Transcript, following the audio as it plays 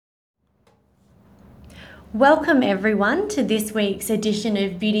Welcome everyone to this week's edition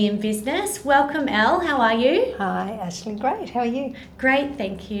of Beauty and Business. Welcome Elle, how are you? Hi Ashley, great, how are you? Great,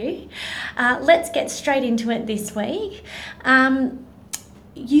 thank you. Let's get straight into it this week.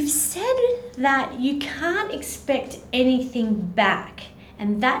 You've said that you can't expect anything back,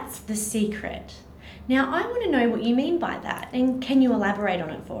 and that's the secret. Now I want to know what you mean by that, and can you elaborate on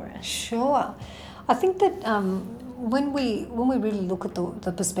it for us? Sure. I think that when we really look at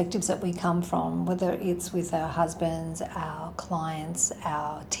the perspectives that we come from, whether it's with our husbands, our clients,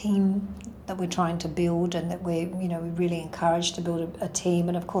 our team that we're trying to build, and that we really encourage to build a team,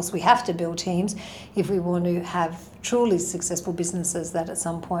 and of course we have to build teams if we want to have truly successful businesses that at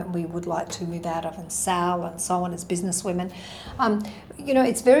some point we would like to move out of and sell and so on as business women.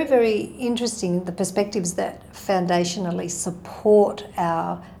 It's very, very interesting the perspectives that foundationally support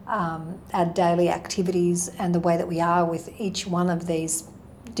our daily activities and the way that we are with each one of these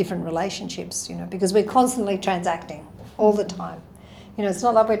different relationships, because we're constantly transacting all the time. It's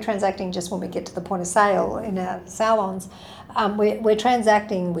not like we're transacting just when we get to the point of sale in our salons. We're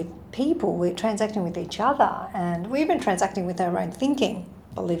transacting with people, we're transacting with each other, and we're even transacting with our own thinking,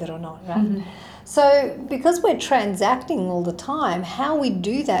 believe it or not, right? Mm-hmm. So because we're transacting all the time, how we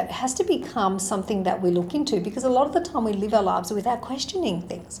do that has to become something that we look into, because a lot of the time we live our lives without questioning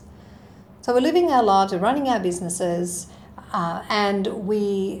things. So we're living our lives, we're running our businesses, and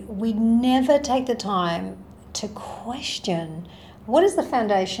we never take the time to question what is the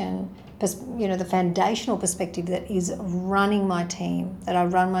foundation, the foundational perspective that is running my team, that I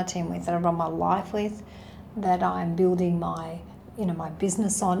run my team with, that I run my life with, that I'm building my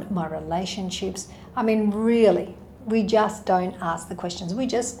business on, my relationships. I mean, really, we just don't ask the questions. We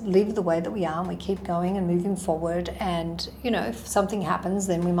just live the way that we are, and we keep going and moving forward. And, if something happens,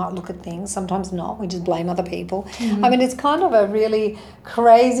 then we might look at things. Sometimes not. We just blame other people. Mm-hmm. I mean, it's kind of a really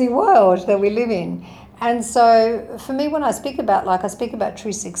crazy world that we live in. And so for me, when I speak about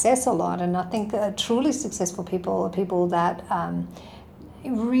true success a lot, and I think truly successful people are people that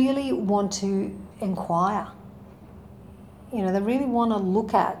really want to inquire. They really want to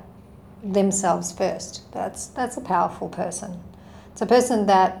look at themselves first. That's a powerful person. It's a person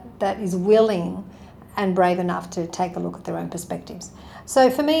that is willing and brave enough to take a look at their own perspectives. So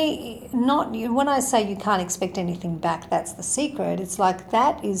for me, when I say you can't expect anything back, that's the secret. It's like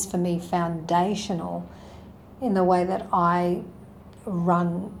that is for me foundational in the way that I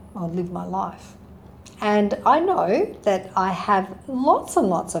run or live my life. And I know that I have lots and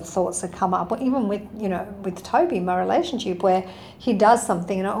lots of thoughts that come up, even with Toby, my relationship, where he does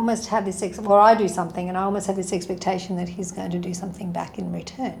something and I almost have this, or I do something and I almost have this expectation that he's going to do something back in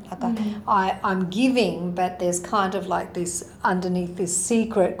return. Like I'm giving, but there's kind of like this underneath this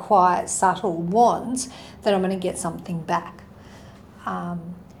secret, quiet, subtle want that I'm going to get something back.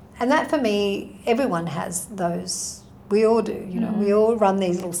 And that for me, everyone has those. We all do, we all run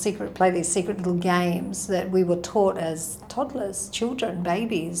play these secret little games that we were taught as toddlers, children,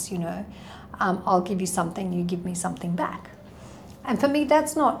 babies, I'll give you something, you give me something back. And for me,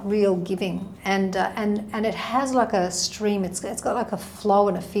 that's not real giving. And it has like a stream, it's got like a flow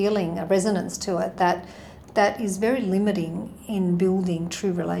and a feeling, a resonance to it that is very limiting in building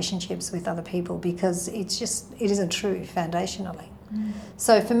true relationships with other people, because it isn't true foundationally.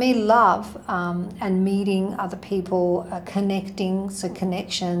 So for me, love and meeting other people, connecting, so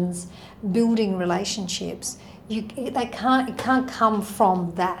connections, building relationships, it can't come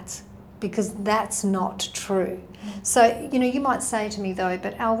from that, because that's not true. So, you might say to me though,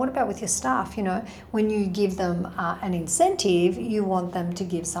 but Al, what about with your staff? When you give them an incentive, you want them to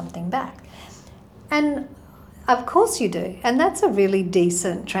give something back. And of course you do. And that's a really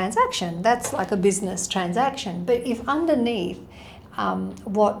decent transaction. That's like a business transaction. But if underneath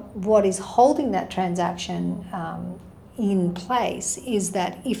what is holding that transaction in place is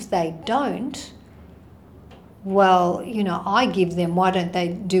that if they don't, well, I give them, why don't they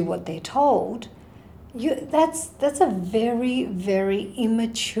do what they're told? That's a very, very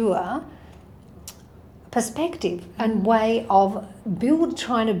immature perspective and way of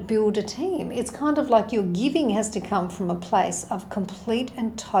trying to build a team. It's kind of like your giving has to come from a place of complete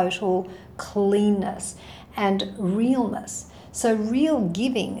and total cleanness and realness. So real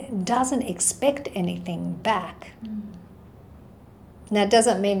giving doesn't expect anything back. Now, it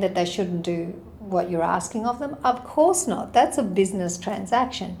doesn't mean that they shouldn't do what you're asking of them. Of course not. That's a business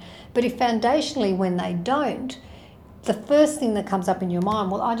transaction. But if foundationally when they don't, the first thing that comes up in your mind,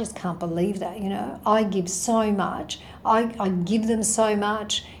 well, I just can't believe that, I give so much, I give them so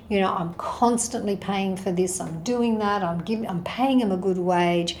much, I'm constantly paying for this, I'm doing that, I'm paying them a good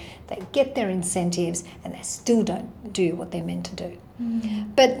wage, they get their incentives, and they still don't do what they're meant to do.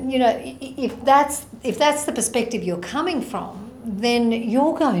 But you know, if that's the perspective you're coming from, then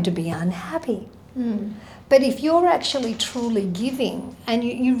you're going to be unhappy. But if you're actually truly giving and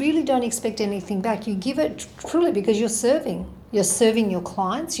you really don't expect anything back, you give it truly because you're serving. You're serving your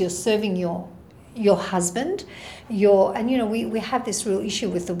clients, you're serving your husband, and you know, we have this real issue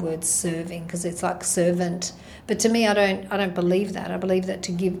with the word serving because it's like servant. But to me, I don't believe that. I believe that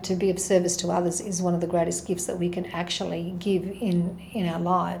to be of service to others is one of the greatest gifts that we can actually give in our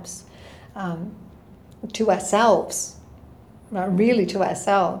lives, to ourselves. Really to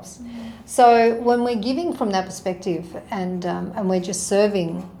ourselves. So when we're giving from that perspective and we're just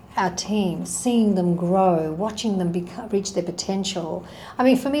serving our team, seeing them grow, watching them reach their potential. I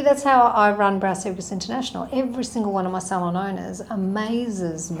mean, for me, that's how I run Brow Service International. Every single one of my salon owners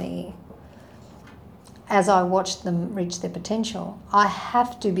amazes me as I watch them reach their potential. I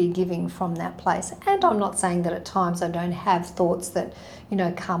have to be giving from that place. And I'm not saying that at times I don't have thoughts that, you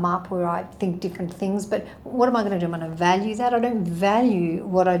know, come up where I think different things, but what am I going to do? I'm going to value that. I don't value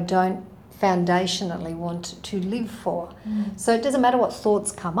what I don't foundationally want to live for. So it doesn't matter what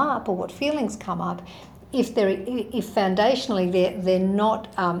thoughts come up or what feelings come up. If foundationally they're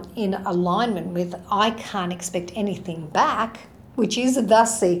not in alignment with I can't expect anything back, which is the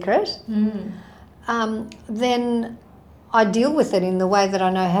secret, then I deal with it in the way that I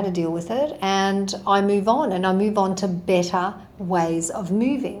know how to deal with it, and I move on to better ways of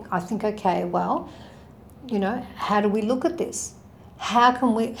moving. I think, okay, well, you know, how do we look at this? How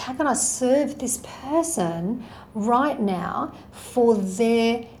can I serve this person right now for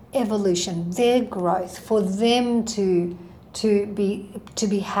their evolution, their growth, for them to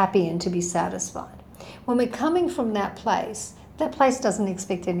be happy and to be satisfied? When we're coming from that place doesn't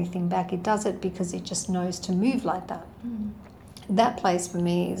expect anything back. It does it because it just knows to move like that. That place for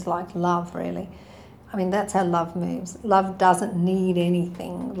me is like love, really. I mean, that's how love moves. Love doesn't need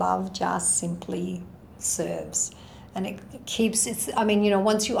anything. Love just simply serves. And it keeps I mean, you know,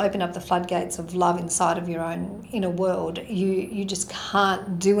 once you open up the floodgates of love inside of your own inner world, you just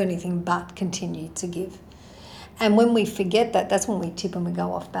can't do anything but continue to give. And when we forget that, that's when we tip and we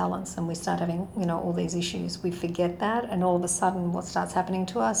go off balance and we start having, you know, all these issues. We forget that, and all of a sudden what starts happening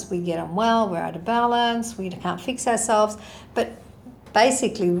to us, we get unwell, we're out of balance, we can't fix ourselves. But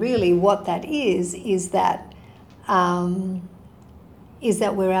basically, really what that is that we're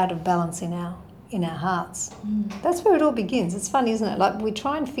out of balance in our hearts. That's where it all begins. It's funny, isn't it? Like, we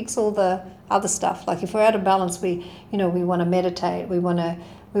try and fix all the other stuff. Like, if we're out of balance, we want to meditate, we want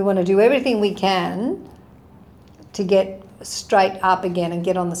to do everything we can to get straight up again and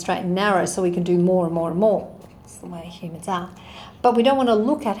get on the straight and narrow so we can do more and more and more. That's the way humans are. But we don't want to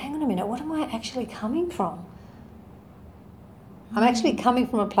look at, hang on a minute, what am I actually coming from? I'm actually coming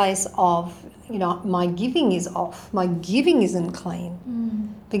from a place of, you know, my giving is off. My giving isn't clean.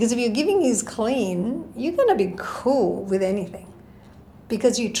 Because if your giving is clean, you're going to be cool with anything.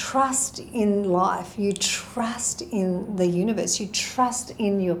 Because you trust in life, you trust in the universe, you trust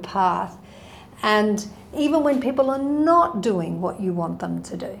in your path. And even when people are not doing what you want them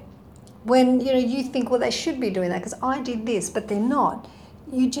to do, when, you know, you think, well, they should be doing that because I did this, but they're not.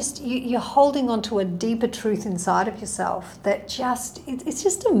 You're holding on to a deeper truth inside of yourself that it's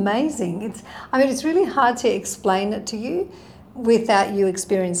just amazing. It's really hard to explain it to you without you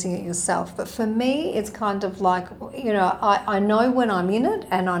experiencing it yourself. But for me, it's kind of like, you know, I know when I'm in it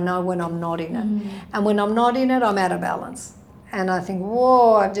and I know when I'm not in it. And when I'm not in it, I'm out of balance. And I think,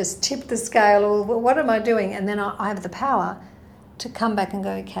 whoa, I've just tipped the scale, or what am I doing? And then I have the power to come back and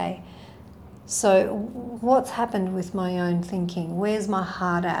go, okay, so what's happened with my own thinking? Where's my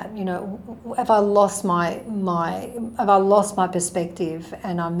heart at? You know, have I lost my perspective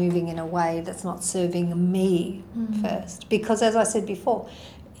and I'm moving in a way that's not serving me first? Because as I said before,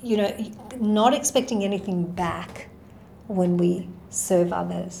 you know, not expecting anything back when we serve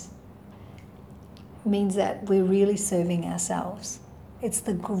others means that we're really serving ourselves. It's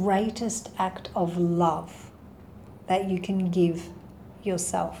the greatest act of love that you can give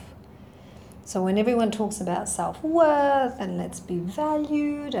yourself. So when everyone talks about self-worth and let's be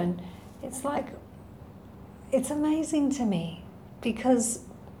valued, and it's like, it's amazing to me because,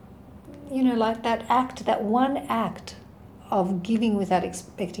 you know, like that one act of giving without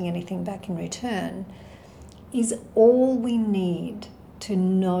expecting anything back in return is all we need to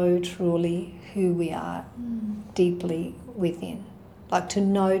know truly who we are deeply within. Like, to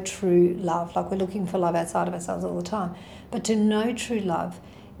know true love. Like, we're looking for love outside of ourselves all the time. But to know true love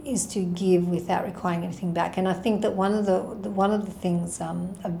is to give without requiring anything back. And I think that one of the things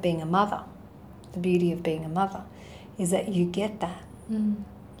of being a mother, the beauty of being a mother, is that you get that.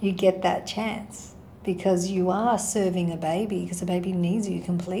 You get that chance. because you are serving a baby, because a baby needs you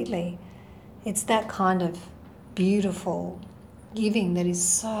completely. It's that kind of beautiful giving that is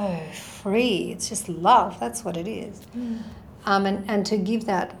so free. It's just love. That's what it is. And to give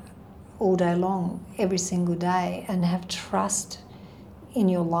that all day long, every single day, and have trust in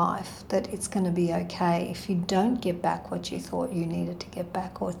your life that it's going to be okay if you don't get back what you thought you needed to get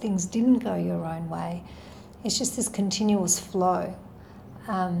back, or things didn't go your own way. It's just this continuous flow.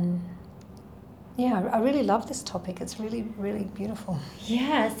 I really love this topic. It's really, really beautiful.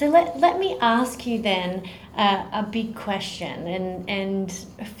 Yeah, so let me ask you then a big question and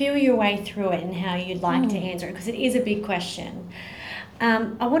feel your way through it and how you'd like to answer it, because it is a big question.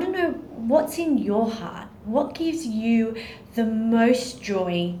 I want to know what's in your heart. What gives you the most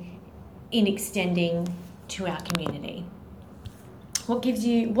joy in extending to our community?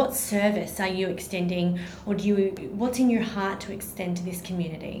 What service are you extending, or what's in your heart to extend to this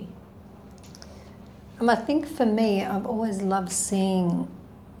community? I think for me, I've always loved seeing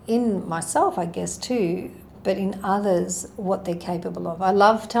in myself, I guess too, but in others, what they're capable of. I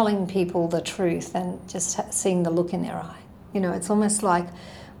love telling people the truth and just seeing the look in their eye. It's almost like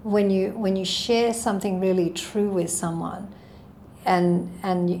when you share something really true with someone,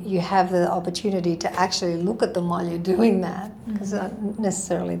 and you have the opportunity to actually look at them while you're doing that, because that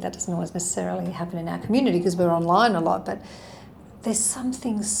doesn't always necessarily happen in our community because we're online a lot, but there's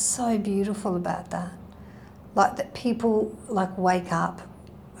something so beautiful about that. Like that people wake up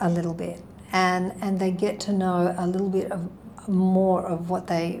a little bit and they get to know a little bit of more of what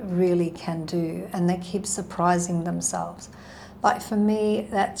they really can do, and they keep surprising themselves. Like for me,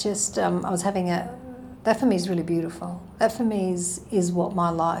 that just that for me is really beautiful. That for me is what my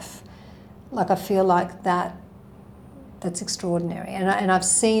life, I feel like that's extraordinary. And I've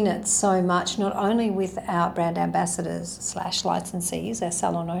seen it so much, not only with our brand ambassadors / licensees, our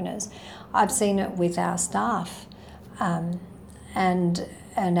salon owners, I've seen it with our staff and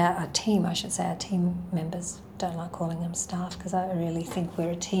our team, I should say, our team members. Don't like calling them staff because I really think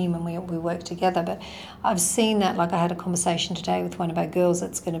we're a team and we work together. But I've seen that, I had a conversation today with one of our girls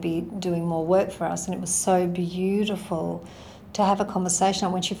that's going to be doing more work for us, and it was so beautiful to have a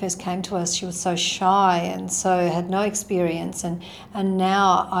conversation. When she first came to us, she was so shy and so had no experience, and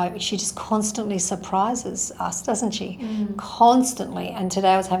now she just constantly surprises us, doesn't she? Constantly. And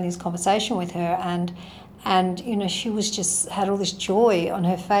today I was having this conversation with her, and she was just had all this joy on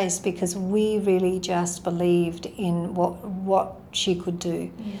her face because we really just believed in what she could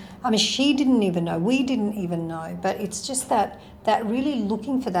do. Yeah. I mean, she didn't even know, we didn't even know, but it's just that really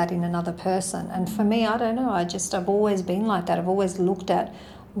looking for that in another person. And for me, I don't know, I've always been like that. I've always looked at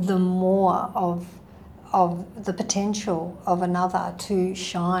the more of the potential of another to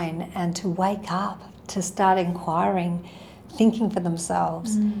shine and to wake up, to start inquiring, thinking for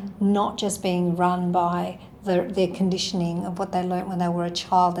themselves, not just being run by their conditioning of what they learnt when they were a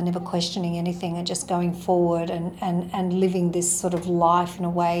child and never questioning anything and just going forward and living this sort of life in a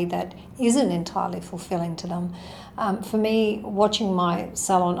way that isn't entirely fulfilling to them. For me, watching my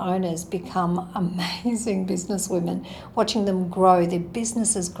salon owners become amazing businesswomen, watching them grow, their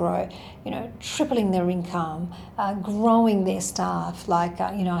businesses grow, tripling their income, growing their staff. I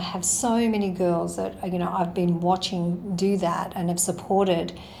have so many girls that, I've been watching do that and have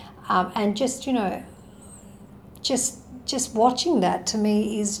supported. And just watching that to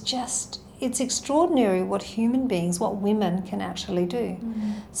me is it's extraordinary what women can actually do.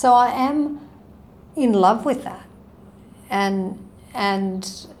 So I am in love with that. And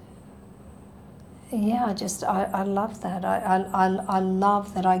yeah, I love that. I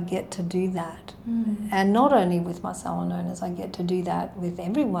love that I get to do that. And not only with my salon owners, I get to do that with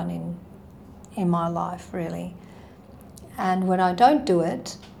everyone in my life, really. And when I don't do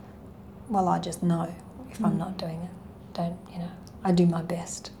it, well, I just know if I'm not doing it. I do my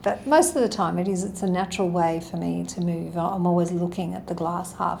best. But most of the time it's a natural way for me to move. I'm always looking at the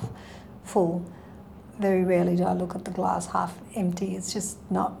glass half full. Very rarely do I look at the glass half empty. It's just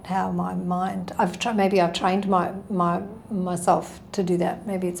not how my mind. I've trained myself to do that.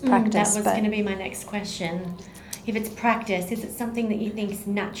 Maybe it's practice. That was going to be my next question. If it's practice, is it something that you think is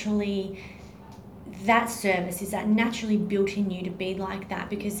naturally, that service, is that naturally built in you to be like that?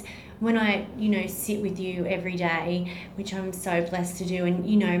 Because when I, sit with you every day, which I'm so blessed to do, and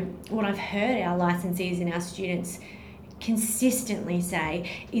what I've heard our licensees and our students consistently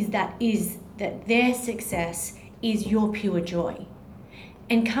say is that their success is your pure joy.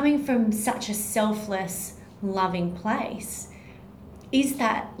 And coming from such a selfless, loving place, is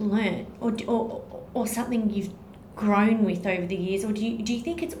that learnt or something you've grown with over the years, or do you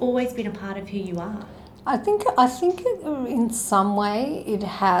think it's always been a part of who you are? I think in some way it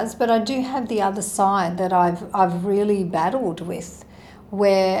has, but I do have the other side that I've really battled with,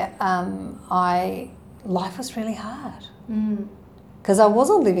 where life was really hard because I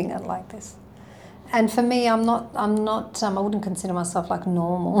wasn't living it like this. And for me, I wouldn't consider myself like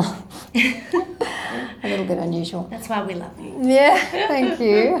normal. A little bit unusual. That's why we love you. Yeah, thank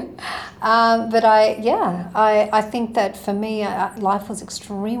you. But I think that for me, life was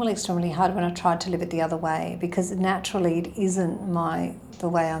extremely hard when I tried to live it the other way, because naturally it isn't the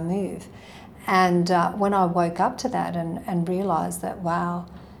way I move. And when I woke up to that and realised that, wow,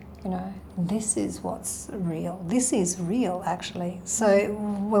 this is what's real. This is real, actually. So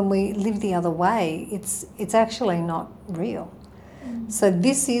when we live the other way, it's actually not real. So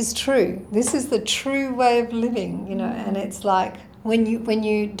this is true. This is the true way of living, and it's like when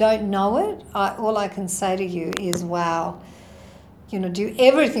you don't know it, all I can say to you is, wow, do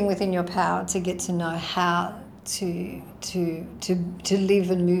everything within your power to get to know how to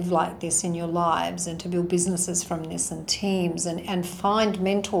live and move like this in your lives, and to build businesses from this, and teams, and find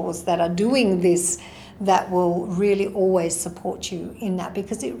mentors that are doing this, that will really always support you in that,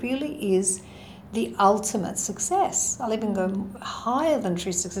 because it really is the ultimate success. I'll even go higher than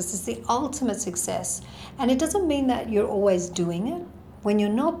true success. It's the ultimate success. And it doesn't mean that you're always doing it. When you're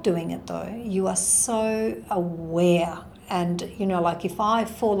not doing it, though, you are so aware. And, like if I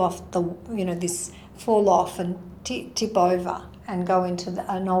fall off fall off and tip over and go into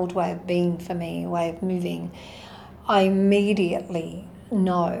an old way of being for me, way of moving, I immediately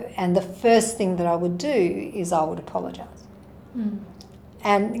know. And the first thing that I would do is I would apologise.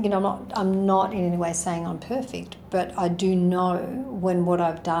 And I'm not in any way saying I'm perfect, but I do know when what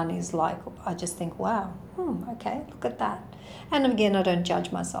I've done is like, I just think, wow, okay, look at that. And again, I don't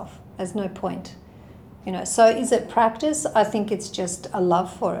judge myself. There's no point. So is it practice? I think it's just a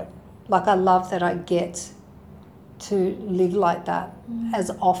love for it. Like, I love that I get to live like that as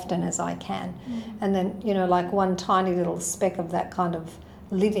often as I can. And then, like one tiny little speck of that kind of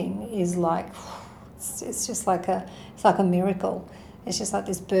living is like, it's just like it's like a miracle. It's just like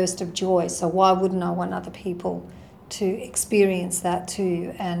this burst of joy. So why wouldn't I want other people to experience that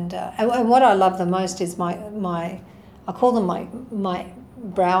too? And what I love the most is my I call them my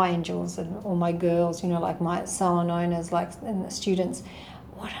brow angels, or my girls, like my salon owners, and the students.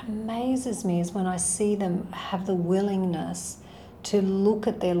 What amazes me is when I see them have the willingness to look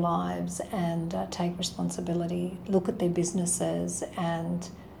at their lives and take responsibility, look at their businesses, and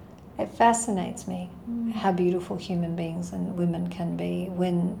it fascinates me how beautiful human beings and women can be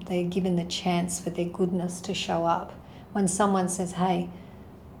when they're given the chance for their goodness to show up. When someone says, hey,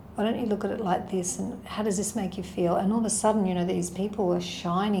 why don't you look at it like this, and how does this make you feel? And all of a sudden, these people are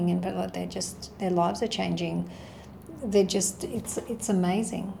shining, and like their lives are changing. It's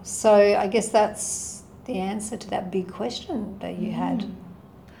amazing. So I guess that's the answer to that big question that you had.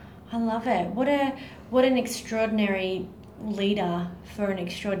 I love it. What an extraordinary leader for an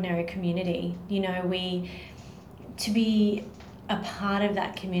extraordinary community. To be a part of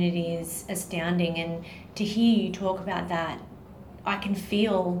that community is astounding, and to hear you talk about that, I can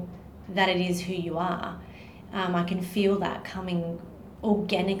feel that it is who you are. I can feel that coming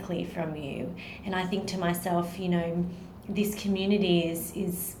organically from you, and I think to myself, this community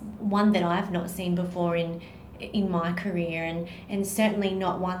is one that I've not seen before in my career, and certainly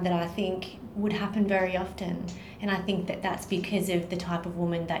not one that I think would happen very often. And I think that that's because of the type of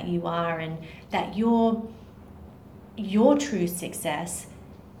woman that you are, and that your true success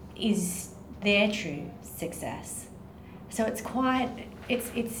is their true success. So it's quite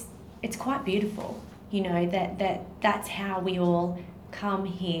beautiful, that's how we all come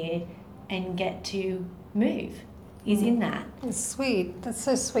here and get to move, is in that. It's sweet. That's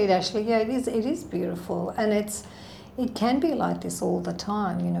so sweet, Ashley. Yeah, it is beautiful, and it can be like this all the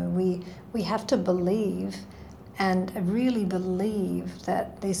time. We have to believe, and really believe,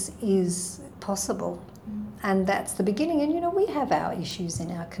 that this is possible. And that's the beginning. And we have our issues in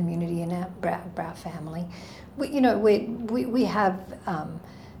our community, in our family. We have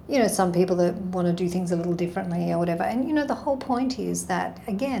some people that want to do things a little differently or whatever. And the whole point is that,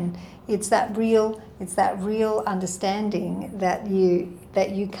 again, it's that real understanding that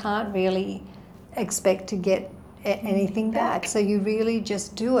you can't really expect to get anything back. So you really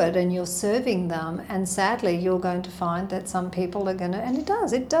just do it, and you're serving them. And sadly, you're going to find that some people are going to, and it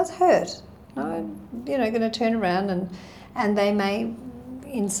does hurt. Going to turn around and they may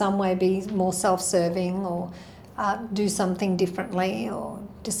in some way be more self-serving, or do something differently, or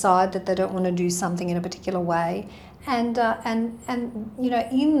decide that they don't want to do something in a particular way. And you know,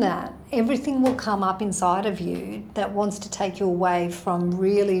 in that, everything will come up inside of you that wants to take you away from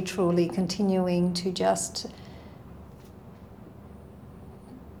really, truly continuing to just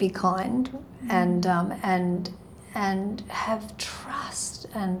be kind and have trust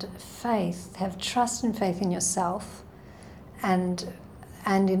and faith. Have trust and faith in yourself, and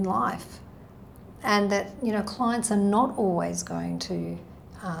in life, and that, you know, clients are not always going to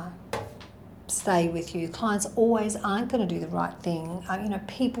stay with you. Clients always aren't going to do the right thing. You know,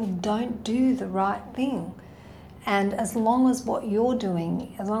 people don't do the right thing. And as long as what you're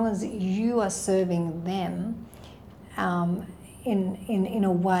doing, as long as you are serving them in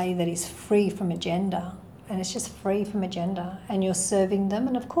a way that is free from agenda, and it's just free from agenda, and you're serving them,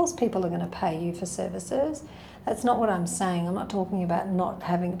 and of course people are going to pay you for services. That's not what I'm saying. I'm not talking about not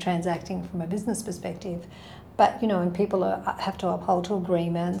transacting from a business perspective. But, you know, and people have to uphold to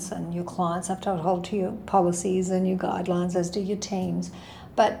agreements, and your clients have to uphold to your policies and your guidelines, as do your teams.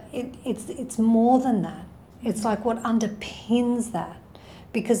 But it's more than that. It's like what underpins that,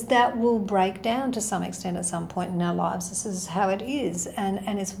 because that will break down to some extent at some point in our lives. This is how it is.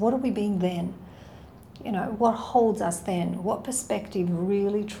 And it's, what are we being then? You know, what holds us then? What perspective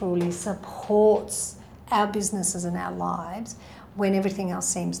really, truly supports our businesses and our lives when everything else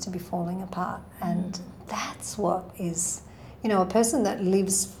seems to be falling apart? And that's what is, you know, a person that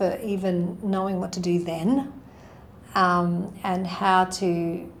lives for even knowing what to do then, and how to,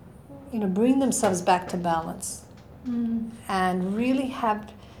 you know, bring themselves back to balance and really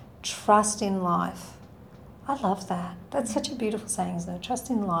have trust in life. I love that. That's such a beautiful saying, isn't it? Trust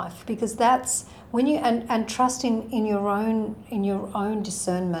in life, because that's when you and trust in your own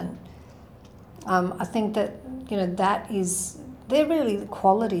discernment. I think that, you know, they're really the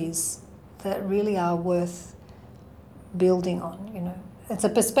qualities that really are worth building on. You know, it's a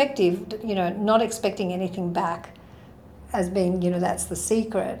perspective, you know, not expecting anything back as being, you know, that's the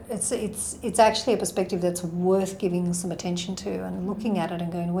secret. It's actually a perspective that's worth giving some attention to and looking at it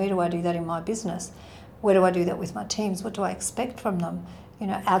and going, where do I do that in my business? Where do I do that with my teams? What do I expect from them? You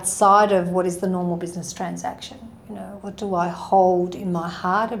know, outside of what is the normal business transaction. You know, what do I hold in my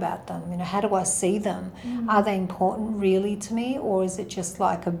heart about them? You know, how do I see them? Are they important really to me, or is it just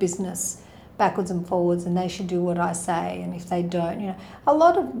like a business backwards and forwards, and they should do what I say, and if they don't, you know, a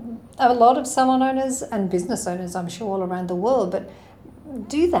lot of salon owners and business owners, I'm sure, all around the world, but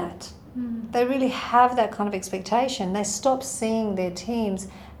do that. They really have that kind of expectation. They stop seeing their teams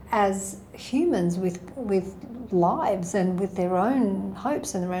as humans with lives and with their own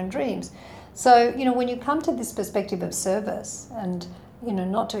hopes and their own dreams. So, you know, when you come to this perspective of service and, you know,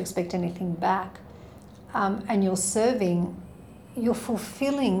 not to expect anything back, and you're serving, you're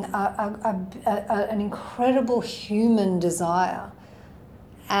fulfilling an incredible human desire,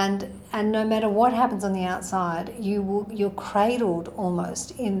 and no matter what happens on the outside, you're cradled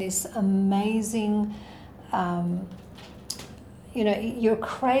almost in this amazing, you know, you're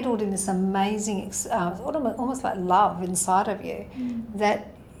cradled in this amazing, almost like love inside of you that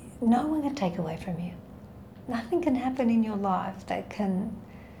no one can take away from you. Nothing can happen in your life that can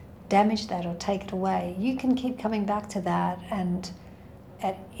damage that or take it away. You can keep coming back to that, and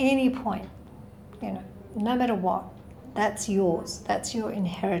at any point, you know, no matter what, that's yours. That's your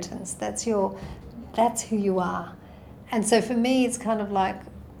inheritance. That's who you are. And so for me, it's kind of like,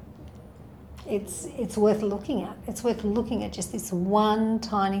 it's worth looking at. It's worth looking at just this one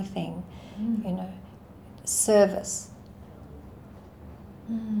tiny thing, you know, service.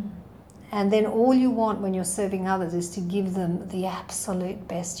 And then all you want when you're serving others is to give them the absolute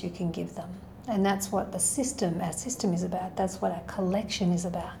best you can give them. And that's what our system is about. That's what our collection is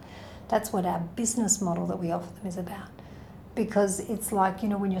about. That's what our business model that we offer them is about. Because it's like, you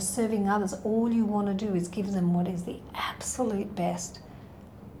know, when you're serving others, all you want to do is give them what is the absolute best.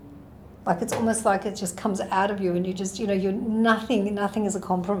 Like, it's almost like it just comes out of you, and you just, you know, nothing is a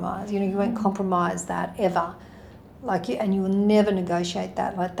compromise. You know, you won't compromise that ever. Like, and you will never negotiate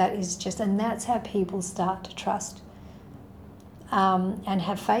that. Like, that is just, and that's how people start to trust and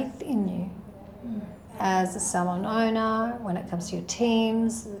have faith in you as a salon owner. When it comes to your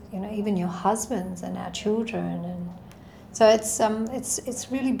teams, you know, even your husbands and our children, and so it's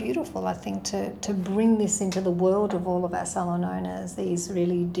really beautiful, I think, to bring this into the world of all of our salon owners. These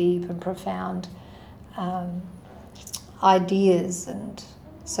really deep and profound ideas, and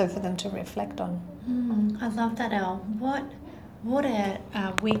so for them to reflect on. I love that, Elle. What a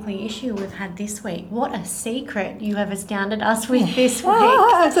weekly issue we've had this week. What a secret you have astounded us with this week.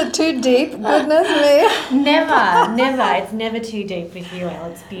 Is it too deep? Goodness me. Never. It's never too deep with you, Elle.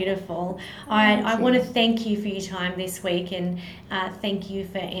 It's beautiful. I want to thank you for your time this week, and thank you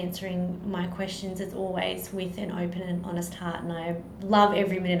for answering my questions as always with an open and honest heart. And I love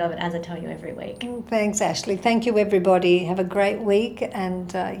every minute of it, as I tell you every week. Thanks, Ashley. Thank you, everybody. Have a great week,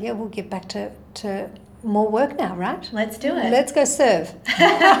 and we'll get back to more work now, right? Let's do it. Let's go serve.